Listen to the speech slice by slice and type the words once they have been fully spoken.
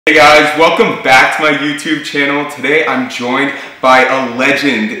Hey guys, welcome back to my YouTube channel. Today I'm joined by a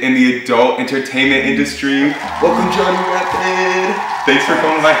legend in the adult entertainment industry. Welcome, Johnny Rapid. Thanks for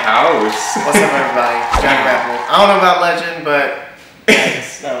coming to my house. What's up, everybody? Johnny Rapid. I don't know about legend, but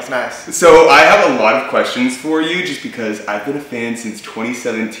that was nice. So I have a lot of questions for you just because I've been a fan since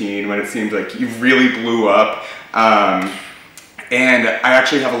 2017 when it seemed like you really blew up. And I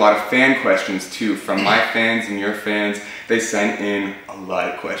actually have a lot of fan questions too from my fans and your fans. They sent in a lot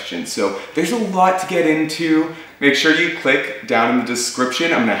of questions. So there's a lot to get into. Make sure you click down in the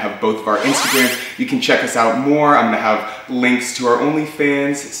description. I'm gonna have both of our Instagrams. You can check us out more. I'm gonna have links to our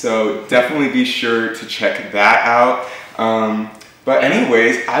OnlyFans. So definitely be sure to check that out. But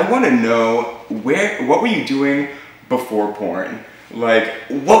anyways, I wanna know what were you doing before porn? Like,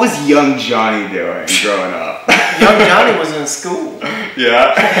 what was young Johnny doing growing up? Young Johnny was in school.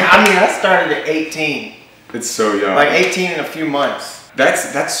 Yeah? I mean, I started at 18. It's so young. Like 18 in a few months.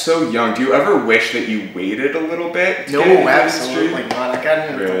 That's so young. Do you ever wish that you waited a little bit? No, absolutely not. I got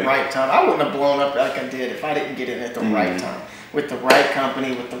in at the right time. I wouldn't have blown up like I did if I didn't get in at the right time. With the right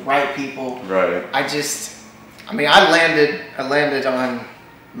company, with the right people. Right. I landed on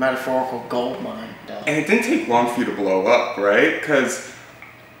metaphorical gold mine. And it didn't take long for you to blow up, right? Because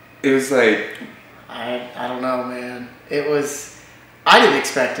it was like... I don't know, man. I didn't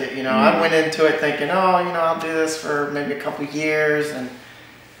expect it, you know. I went into it thinking, oh, you know, I'll do this for maybe a couple years and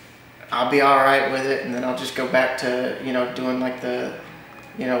I'll be all right with it, and then I'll just go back to, you know, doing like the,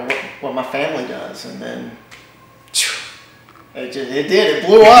 you know, what my family does, and then it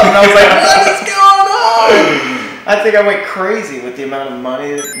blew up, and I was like, what is going on? I think I went crazy with the amount of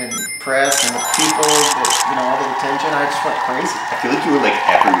money and press and the people, you know, all the attention. I just went crazy. I feel like you were like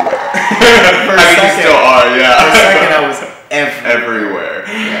everywhere. You still are, yeah. For a second, I was everywhere.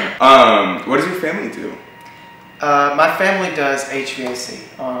 Yeah. What does your family do? My family does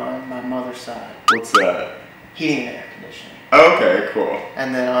HVAC on my mother's side. What's that? Heating and air conditioning. Okay, cool.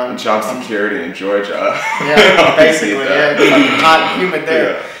 And then on job security in Georgia. Yeah, basically, yeah, it's hot and humid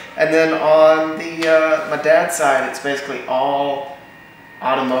there. Yeah. And then on the my dad's side, it's basically all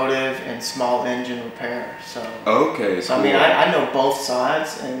automotive and small engine repair. So okay, so cool. I mean, I know both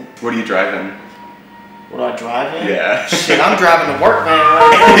sides. And what are you driving? What do I drive in? Yeah. Shit, I'm driving the work van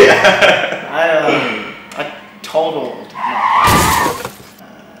right now. Yeah. I totaled my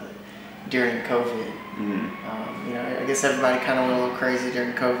during COVID. You know, I guess everybody kind of went a little crazy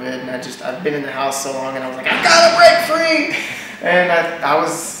during COVID, and I've been in the house so long, and I was like, I gotta break free. And I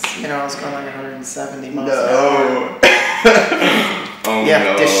was going like 170 miles an hour. Oh yeah,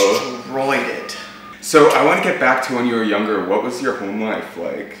 no. Destroyed it. So I want to get back to when you were younger. What was your home life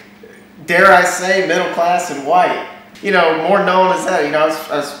like? Dare I say, middle class and white. You know, more known as that. You know, I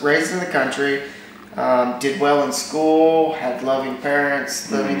was raised in the country, did well in school, had loving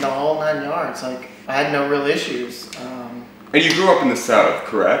parents, living the whole 9 yards. Like, I had no real issues. And you grew up in the South,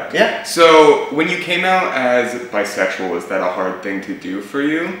 correct? Yeah. So when you came out as bisexual, was that a hard thing to do for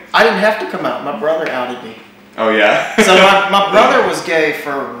you? I didn't have to come out. My brother outed me. Oh, yeah? So my brother was gay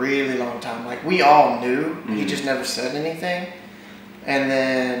for a really long time. Like, we all knew. He just never said anything. And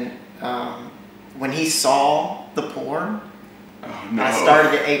then when he saw the porn, I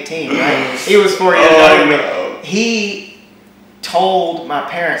started at 18, right? He was 4 years old. No. He told my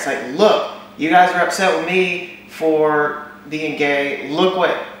parents, like, look, you guys are upset with me for being gay. Look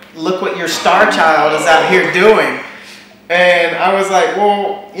what your star child is out here doing. And I was like,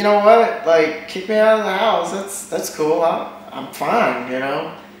 well, you know what? Like, kick me out of the house. That's cool. I'm fine, you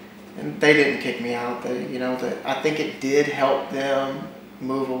know. And they didn't kick me out. I think it did help them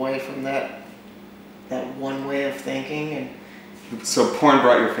move away from that one way of thinking. And so porn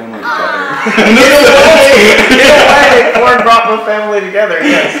brought your family together. In a way, porn brought my family together.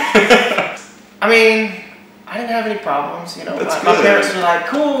 Yes. I mean, I didn't have any problems. You know, my parents were like,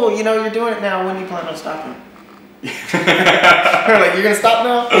 "Cool, you know, you're doing it now. When do you plan on stopping?" They're like, "You're gonna stop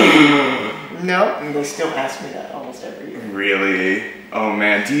now?" No, and they still ask me that almost every year. Really? Oh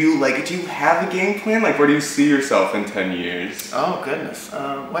man, do you have a game plan? Like, where do you see yourself in 10 years? Oh goodness.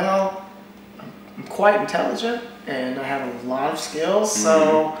 Well, I'm quite intelligent and I have a lot of skills.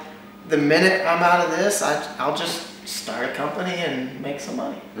 So the minute I'm out of this, I'll just start a company and make some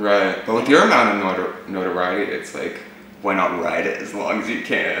money. Right, but with your amount of notoriety, it's like, why not ride it as long as you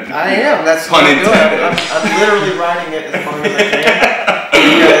can? I am. That's pun what I'm intended. doing. I'm literally riding it as long as I can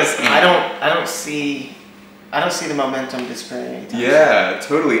because I don't see the momentum disappearing anytime soon. Yeah,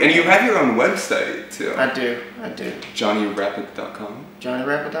 totally. And you have your own website too. I do. JohnnyRapid.com.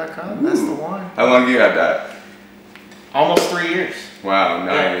 JohnnyRapid.com. That's the one. How long have you had that? Almost 3 years. Wow,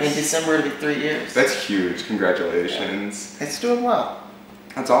 nice. Yeah, in December it'll be 3 years. That's huge. Congratulations. Yeah. It's doing well.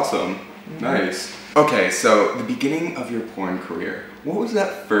 That's awesome. Nice. Okay, so the beginning of your porn career, what was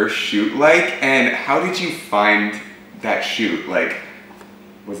that first shoot like, and how did you find that shoot? Like,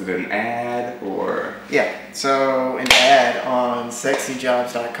 was it an ad or? Yeah, so an ad on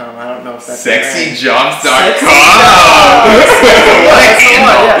sexyjobs.com. I don't know if that's Sexyjobs.com.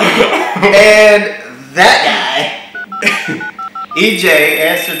 And that guy, EJ,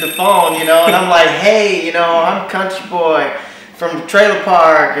 answered the phone, you know, and I'm like, hey, you know, I'm Country Boy from Trailer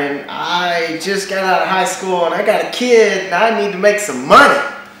Park, and I just got out of high school, and I got a kid, and I need to make some money.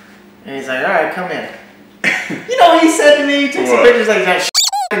 And he's like, all right, come in. You know what he said to me? He took some pictures, like, that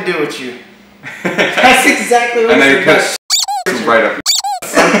to do with you. That's exactly what he said. And then he put right up your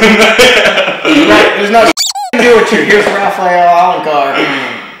Right, there's no to do with you. Here's Raphael Alencar.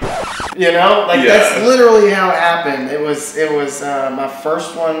 You know, like that's literally how it happened. It was my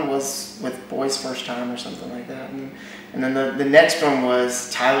first one was with Boys First Time or something like that, and then the next one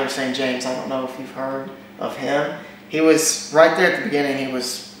was Tyler St. James. I don't know if you've heard of him. He was right there at the beginning. He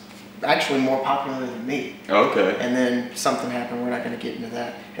was actually more popular than me. Okay. And then something happened. We're not going to get into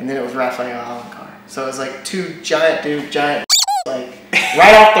that. And then it was Raphael Alencar. So it was like two giant like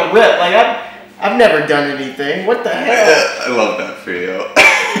right off the rip. Like I've never done anything. What the hell? I love that for you.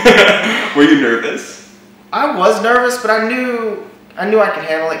 Were you nervous? I was nervous, but I knew I could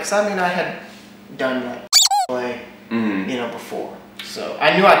handle it because I mean I had done like play, you know, before, so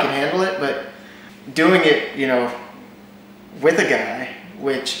I knew I could handle it. But doing it, you know, with a guy,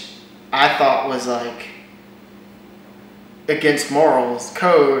 which I thought was like against morals,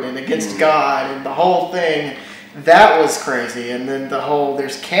 code, and against God, and the whole thing. That was crazy. And then the whole,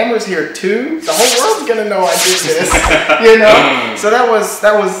 there's cameras here too. The whole world's gonna know I did this, you know? So that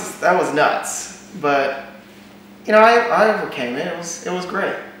was nuts. But, you know, I overcame it. It was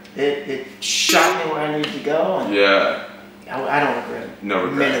great. It shot me where I needed to go. And yeah. I don't regret it. No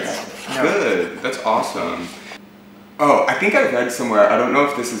regrets. No. Good. That's awesome. Oh, I think I read somewhere, I don't know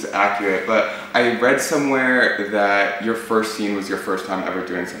if this is accurate, but I read somewhere that your first scene was your first time ever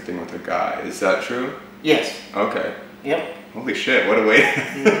doing something with a guy. Is that true? Yes. Okay. Yep. Holy shit, what a way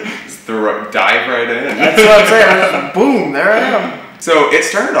to just dive right in. That's what I'm saying. I just, boom, there I am. So it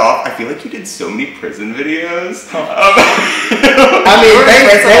started off, I feel like you did so many prison videos. I mean,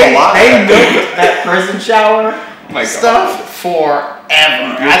 they milked that prison shower stuff forever.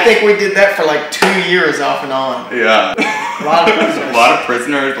 I think we did that for like 2 years off and on. Yeah. A lot of prisoners. A lot of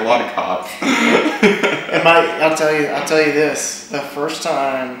prisoners, a lot of cops. And I'll tell you this. The first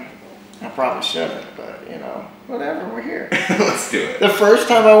time, I probably shouldn't, but you know, whatever, we're here. Let's do it. The first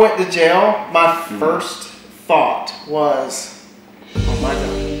time I went to jail, my first thought was, oh my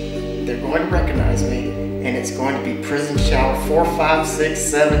God, they're going to recognize me, and it's going to be prison shower 4, 5, 6,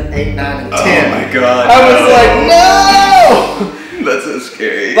 7, 8, 9, and 10. Oh my God. I was like, no! That's so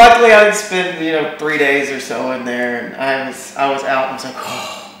scary. Luckily, I didn't spend 3 days or so in there, and I was out, and I was like,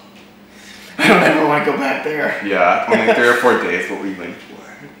 oh, I don't ever want to go back there. Yeah, only 3 or 4 days. What were you in for?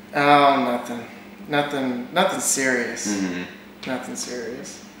 Oh, nothing serious. Nothing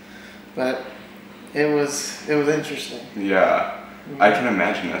serious, but it was interesting. Yeah, I can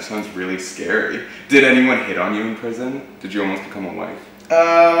imagine. That sounds really scary. Did anyone hit on you in prison? Did you almost become a wife?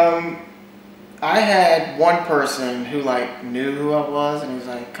 I had one person who like knew who I was, and he was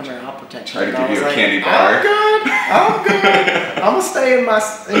like, "Come here, I'll protect you." Try to give you a like, candy bar. I'm good. I'm gonna stay in my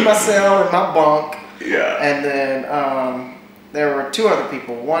cell in my bunk. Yeah. And then there were 2 other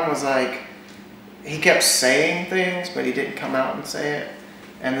people. One was like, he kept saying things, but he didn't come out and say it.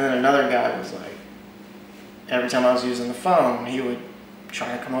 And then another guy was like, every time I was using the phone, he would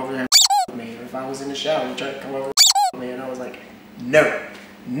try to come over there and with me. Or if I was in the shower, he'd try to come over with me. And I was like, no.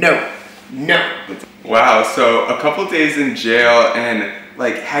 Wow, so a couple days in jail, and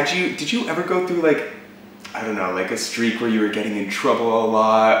like, did you ever go through like, I don't know, like a streak where you were getting in trouble a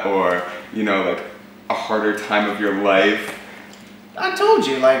lot, or, you know, like a harder time of your life? I told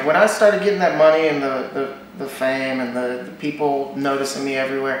you, like when I started getting that money and the fame and the people noticing me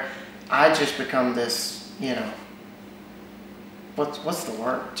everywhere, I just become this, you know, what's the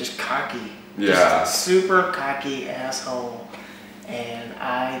word? Just cocky. Yeah. Just super cocky asshole. And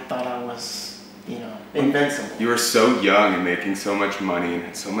I thought I was, you know, invincible. You were so young and making so much money and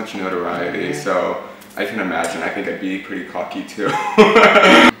had so much notoriety, so I can imagine. I think I'd be pretty cocky too.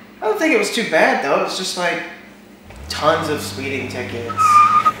 I don't think it was too bad though. It was just like tons of speeding tickets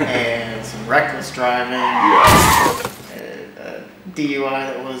and some reckless driving, a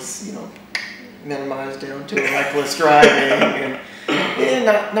DUI that was, you know, minimized down to a reckless driving, and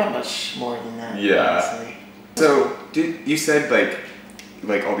not much more than that. Yeah. Honestly. So you said like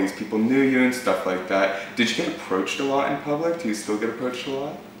like all these people knew you and stuff like that. Did you get approached a lot in public? Do you still get approached a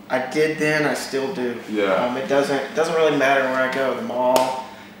lot? I did then, I still do. Yeah. It doesn't really matter where I go. The mall,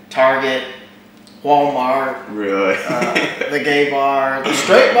 Target, Walmart, Really? the gay bar, the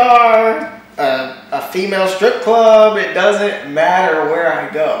straight bar, a female strip club. It doesn't matter where I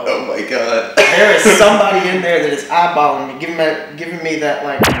go. Oh my god. There is somebody in there that is eyeballing me, giving me that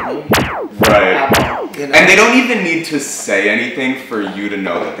like right. eyeball, you know? And they don't even need to say anything for you to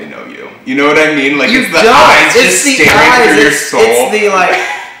know that they know you. You know what I mean? Like You it's the don't. eyes It's just the staring eyes. through your It's soul. the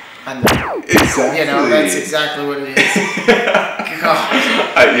like. I know. Exactly. You know, that's exactly what it is.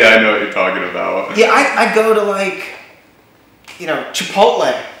 God. Yeah, I know what you're talking about. Yeah, I go to like,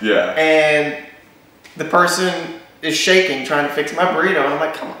 Chipotle, Yeah. and the person is shaking trying to fix my burrito, and I'm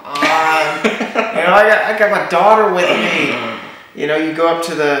like, come on. I got my daughter with me. You go up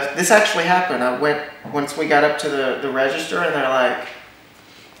to this actually happened. I went, once we got up to the register, and they're like,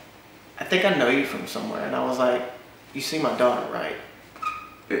 I think I know you from somewhere. And I was like, you see my daughter, right?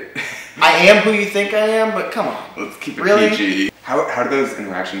 I am who you think I am, but come on. Let's keep it Really? PG. How do those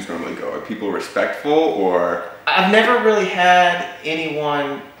interactions normally go? Are people respectful or? I've never really had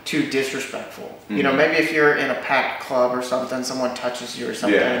anyone too disrespectful. Maybe if you're in a packed club or something, someone touches you or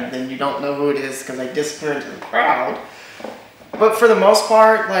something, then you don't know who it is because they disappear into the crowd. But for the most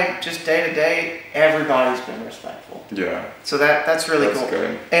part, like just day to day, everybody's been respectful. Yeah. So that's really cool.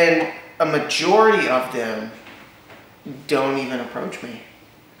 Good. And a majority of them don't even approach me.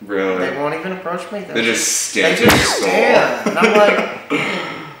 Really? They won't even approach me. They just stare. They just stare. And I'm like,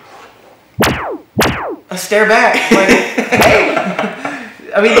 I stare back. Like, hey.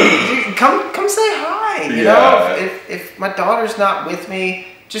 I mean, come say hi. You know, if my daughter's not with me,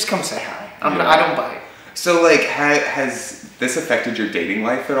 just come say hi. I don't bite. So, like, has this affected your dating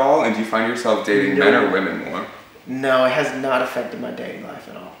life at all? And do you find yourself dating men or women more? No, it has not affected my dating life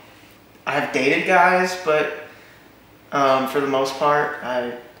at all. I've dated guys, but for the most part,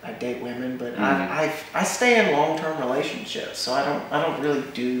 I date women. But I stay in long-term relationships, so I don't really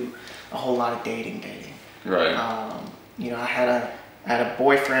do a whole lot of dating. Right. I had a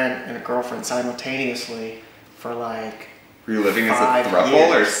boyfriend and a girlfriend simultaneously for like. Were you living as a throuple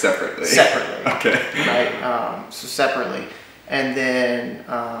or separately? Separately. Okay. Right. So separately, and then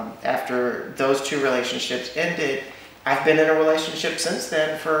after those two relationships ended, I've been in a relationship since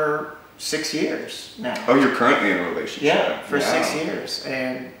then for 6 years now. Oh, you're currently in a relationship. Yeah, for 6 years,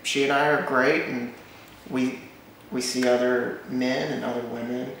 and she and I are great, and we see other men and other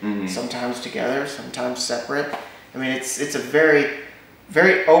women, sometimes together, sometimes separate. I mean, it's a very,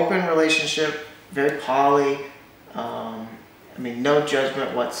 very open relationship, very poly. No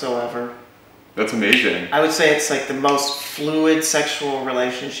judgment whatsoever. That's amazing. I would say it's like the most fluid sexual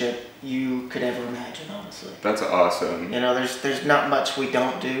relationship you could ever imagine, honestly. That's awesome. There's not much we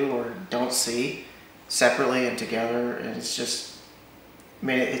don't do or don't see separately and together, and it's just,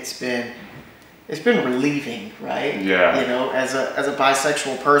 it's been relieving, right? Yeah. As a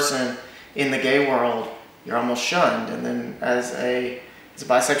bisexual person in the gay world, you're almost shunned, and then as a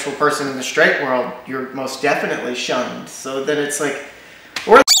bisexual person in the straight world, you're most definitely shunned. So then it's like,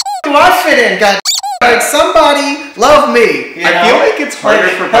 where the do I fit in? God, like somebody love me. I feel like it's harder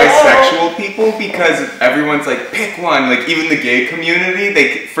for bisexual people because everyone's like, pick one. Like even the gay community,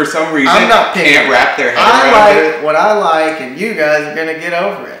 they for some reason can't wrap their head around it. I like what I like, and you guys are gonna get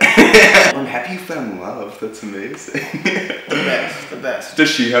over it. I'm happy you found love. That's amazing. The best. Does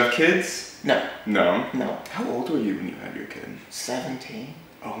she have kids? No. No? How old were you when you had your kid? 17.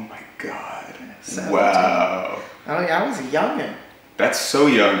 Oh my god. 17. Wow. Oh yeah, I was a youngin'. That's so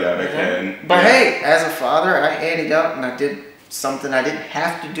young to have a kid. But hey, as a father, I anteed up and I did something I didn't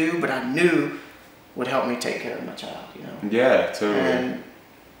have to do, but I knew would help me take care of my child, Yeah, totally. And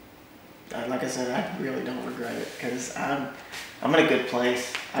like I said, I really don't regret it because I'm in a good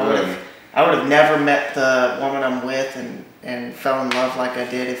place. I would have never met the woman I'm with and fell in love like I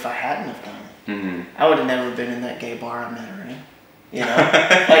did if I hadn't have done it. I would have never been in that gay bar I met her in. You know what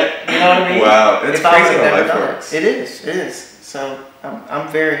I mean? Wow, it's crazy how life works. It is. So I'm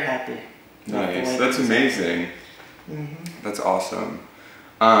very happy. Nice, that's amazing. That's awesome.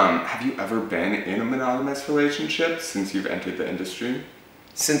 Have you ever been in a monogamous relationship since you've entered the industry?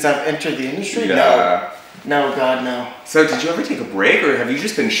 Since I've entered the industry? Yeah. No, God, no. So did you ever take a break, or have you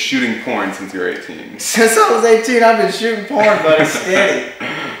just been shooting porn since you were 18? Since I was 18, I've been shooting porn, buddy. Steady.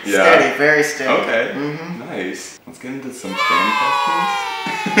 Steady, very steady. Okay. Nice. Let's get into some fan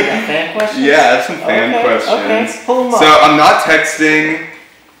questions. Yeah, fan questions? Yeah, I have some fan questions. Okay, pull them up. So I'm not texting,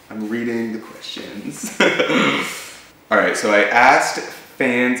 I'm reading the questions. Alright, so I asked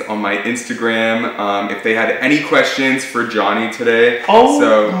fans on my Instagram if they had any questions for Johnny today. Oh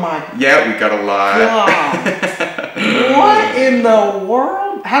so, my yeah, we got a lot. God. What in the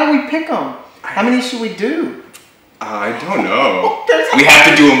world? How do we pick them? How many should we do? I don't know. There's We have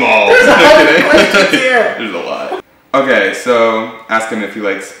to do them all. There's a hundred questions here. There's a lot. Okay, so ask him if he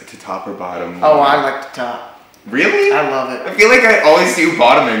likes to top or bottom. Oh, I like to top. Really? I love it. I feel like I always see you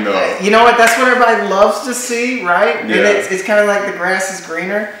bottoming though. You know what? That's what everybody loves to see, right? Yeah. And it's kind of like the grass is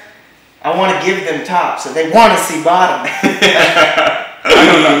greener. I want to give them top, so they want to see bottom.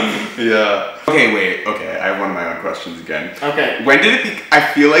 Yeah. Okay, wait. Okay, I have one of my own questions again. Okay. When did it I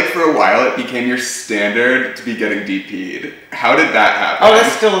feel like for a while it became your standard to be getting DP'd. How did that happen? Oh,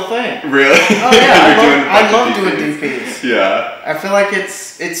 that's still a thing. Really? Oh yeah, I I love doing DPs. Yeah. I feel like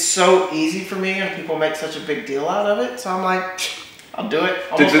it's so easy for me, and people make such a big deal out of it. So I'm like, I'll do it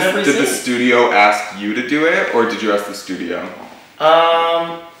almost every Did the scene. studio ask you to do it, or did you ask the studio?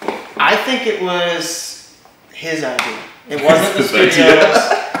 I think it was his idea. It wasn't the His idea. studio's.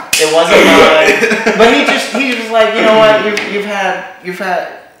 It wasn't mine. But he was like, you know what? You've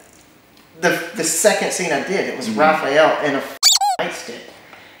had the second scene I did. It was Raphael and a nightstick.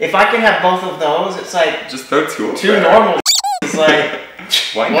 If I can have both of those, it's like Just throw two. two normal. It's like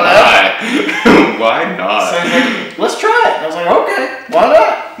Why whatever. not? Why not? So he's like, let's try it. And I was like, okay, why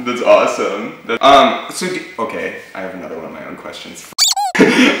not? That's awesome. Okay, I have another one of my own questions. Do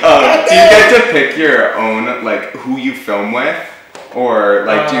you get to pick your own, like, who you film with? Or,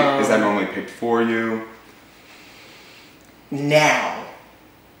 like, is that normally picked for you? Now,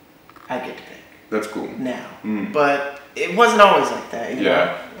 I get to pick. That's cool. Now. Mm. But it wasn't always like that. You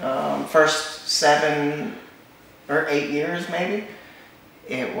Yeah. know? First 7 or 8 years, maybe,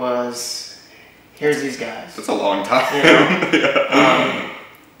 it was, here's these guys. That's a long time. You know? Yeah.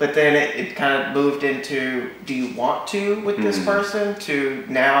 But then it kind of moved into, do you want to with this person? To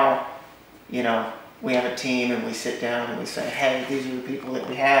now, you know, we have a team and we sit down and we say, hey, these are the people that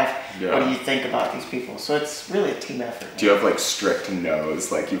we have. Yeah. What do you think about these people? So it's really a team effort. Do you have, like, strict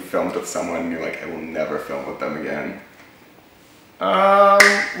no's? Like, you filmed with someone and you're like, I will never film with them again?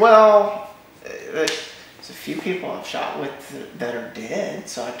 Well, there's a few people I've shot with that are dead,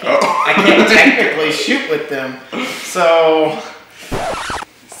 so I can't technically shoot with them. So,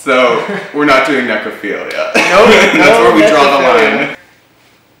 we're not doing necrophilia. No, That's where we draw the line.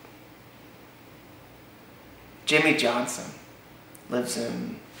 Jimmy Johnson lives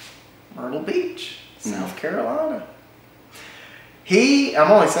in Myrtle Beach, South Carolina.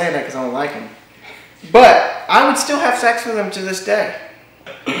 I'm only saying that because I don't like him. But I would still have sex with him to this day.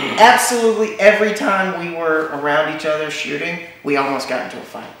 Absolutely every time we were around each other shooting, we almost got into a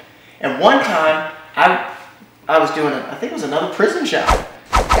fight. And one time, I was doing I think it was another prison shot.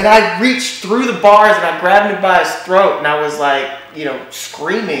 And I reached through the bars and I grabbed him by his throat and I was like, you know,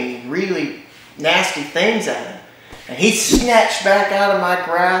 screaming really nasty things at him. And he snatched back out of my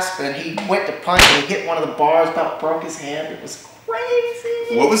grasp and he went to punch and he hit one of the bars, about broke his hand. It was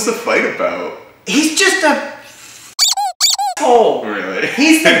crazy. What was the fight about? He's just a asshole. Really?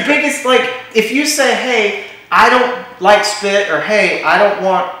 He's the biggest, like, if you say, hey, I don't like spit, or hey, I don't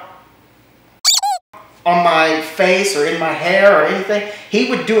want on my face or in my hair or anything, he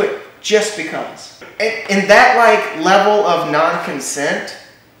would do it just because. And that, like, level of non-consent,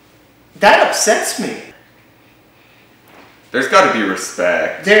 that upsets me. There's got to be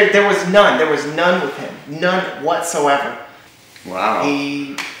respect. There was none. There was none with him. None whatsoever. Wow.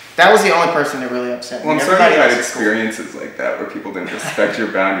 That was the only person that really upset me. Well, I'm sorry you Everybody had else is cool. experiences like that where people didn't respect your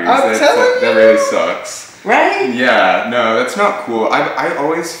boundaries. I'm telling That really sucks. Right? Yeah, no, that's not cool. I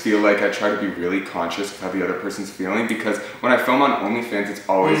always feel like I try to be really conscious of how the other person's feeling, because when I film on OnlyFans, it's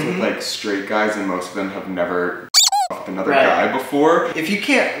always with, like, straight guys, and most of them have never with another guy before. If you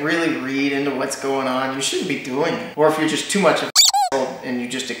can't really read into what's going on, you shouldn't be doing it. Or if you're just too much of a and you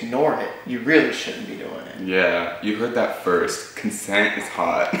just ignore it, you really shouldn't be doing it. Yeah, you heard that first. Consent is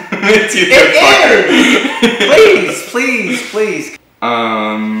hot. Please, please.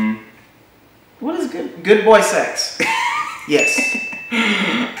 What is good boy sex? Yes.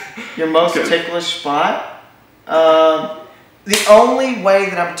 Your most ticklish spot? The only way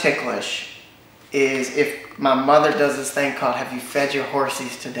that I'm ticklish is if my mother does this thing called, have you fed your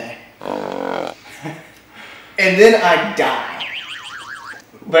horsies today? And then I die.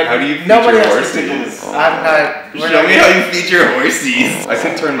 But how do you feed nobody your else can horsies? tickle me. I'm not. Show me how you feed your horsies. I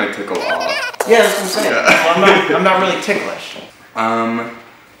can turn my tickle off. Yeah, that's what I'm saying. Yeah. I'm not really ticklish.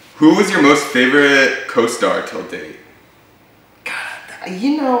 Who was your most favorite co-star till date? God,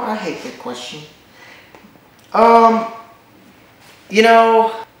 you know, I hate that question. You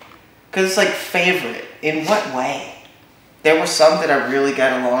know, because it's like favorite. In what way? there were some that I really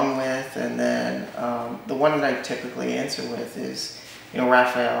got along with, and then the one that I typically answer with is,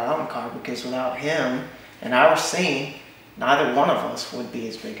 Raphael Alencar, because without him and our scene, neither one of us would be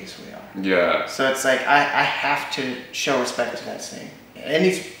as big as we are. Yeah. So it's like I have to show respect to that scene, and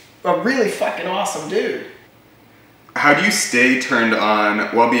he's a really fucking awesome dude. How do you stay turned on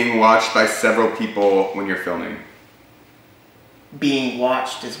while being watched by several people when you're filming? Being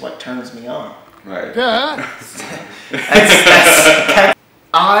watched is what turns me on. Right.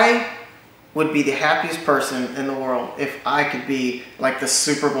 I would be the happiest person in the world if I could be like the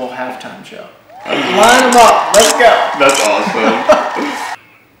Super Bowl halftime show. Line them up. Let's go. That's awesome.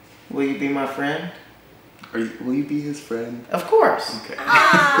 Will you be my friend? Will you be his friend? Of course. Okay.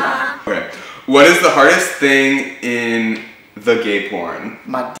 Okay. What is the hardest thing in the gay porn?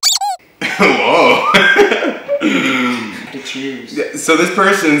 My Whoa. to choose. So this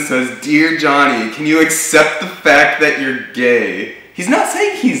person says, "Dear Johnny, can you accept the fact that you're gay?" He's not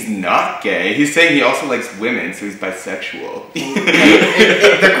saying he's not gay. He's saying he also likes women, so he's bisexual.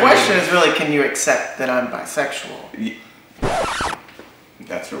 The question is really, can you accept that I'm bisexual?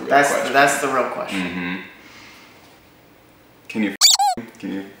 That's the real question. That's the real question. Mm-hmm. Can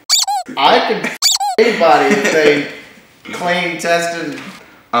you? I could anybody if they claim tested.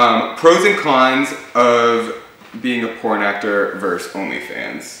 Pros and cons of being a porn actor versus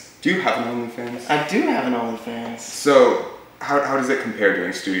OnlyFans. Do you have an OnlyFans? I do have an OnlyFans. So how does it compare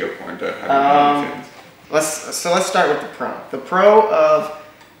doing studio porn to having an OnlyFans? Let's start with the pro. The pro of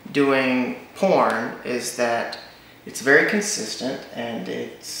doing porn is that it's very consistent and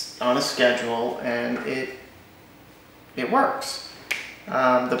it's on a schedule and it works.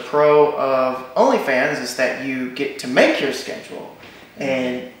 The pro of OnlyFans is that you get to make your schedule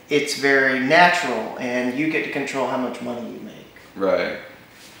and it's very natural and you get to control how much money you make. Right.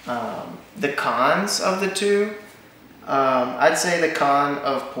 The cons of the two, I'd say the con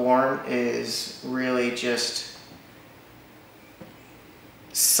of porn is really just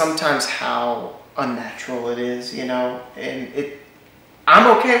sometimes how unnatural it is, and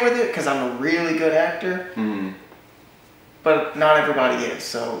I'm okay with it because I'm a really good actor. Mm. But not everybody is.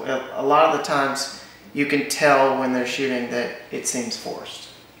 So a lot of the times you can tell when they're shooting that it seems forced.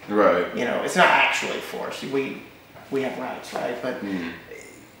 Right. It's not actually forced. We have rights, right? But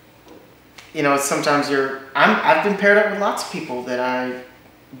sometimes I've been paired up with lots of people that I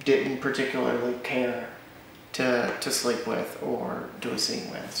didn't particularly care to sleep with or do a scene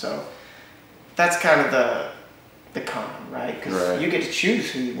with. So that's kind of the con, right? Because you get to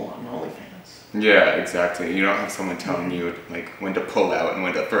choose who you want on OnlyFans. Yeah, exactly. You don't have someone telling you like when to pull out and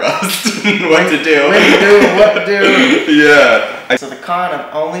when to thrust and what to do. When to do and what to do. Yeah. So the con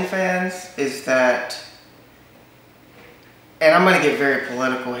of OnlyFans is that, and I'm going to get very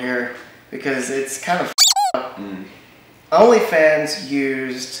political here because it's kind of up. OnlyFans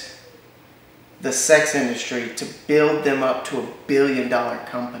used the sex industry to build them up to $1 billion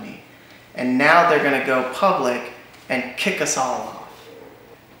company. And now they're going to go public and kick us all off.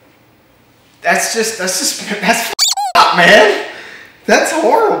 That's up, man. That's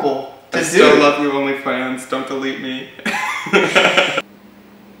horrible to do. I still love you, OnlyFans. Don't delete me.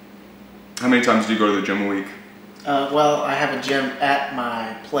 How many times do you go to the gym a week? Well, I have a gym at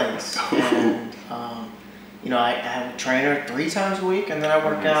my place, and I have a trainer 3 times a week, and then I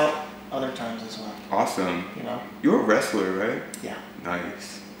work out other times as well. Awesome. You're a wrestler, right? Yeah.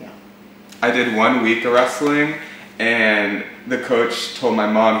 Nice. Yeah. I did 1 week of wrestling, and the coach told my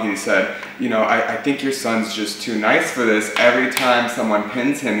mom, he said, I think your son's just too nice for this. Every time someone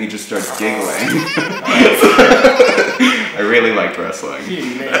pins him, he just starts giggling. I really liked wrestling.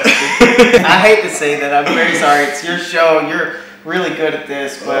 You nasty. I hate to say that. I'm very sorry. It's your show. You're really good at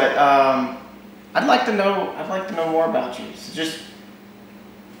this, but I'd like to know more about you. So just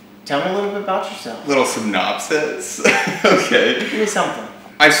tell me a little bit about yourself. Little synopsis. Okay. Give me something.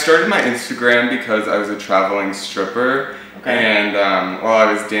 I started my Instagram because I was a traveling stripper. Okay. And while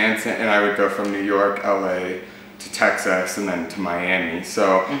I was dancing, and I would go from New York, LA, to Texas, and then to Miami.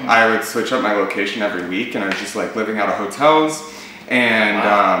 So I would switch up my location every week, and I was just like living out of hotels and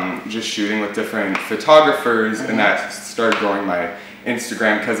just shooting with different photographers, and that started growing my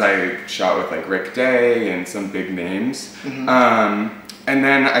Instagram because I shot with like Rick Day and some big names. And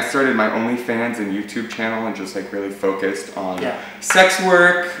then I started my OnlyFans and YouTube channel and just like really focused on sex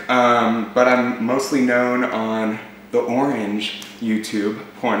work, but I'm mostly known on the Orange YouTube,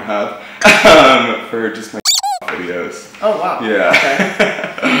 Pornhub, for just my videos. Oh wow. Yeah.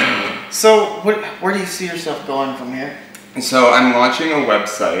 Okay. So where do you see yourself going from here? So I'm launching a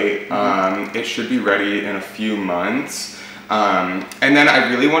website. It should be ready in a few months. And then I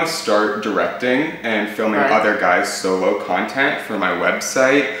really want to start directing and filming other guys' solo content for my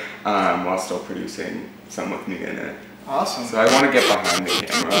website while still producing some with me in it. Awesome. So I want to get behind the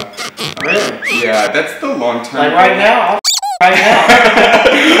camera. Really? Yeah, that's the long term. Like right now? Right now.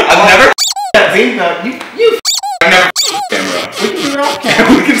 I've never that beanbag. You I've never camera. We can do it off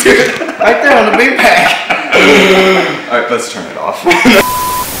camera. We can do it. Right there on the beanbag. Alright, let's turn it off.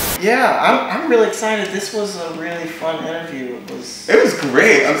 Yeah, I'm really excited. This was a really fun interview. It was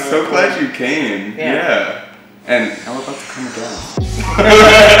great. I'm so glad you came. Yeah. And I'm about to come again.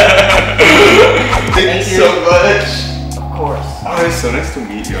 Thank you so much. Of course. Oh, it's so nice to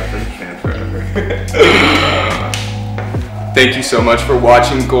meet you. I've been a fan forever. Thank you so much for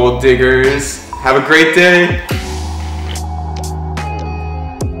watching, Gold Diggers. Have a great day.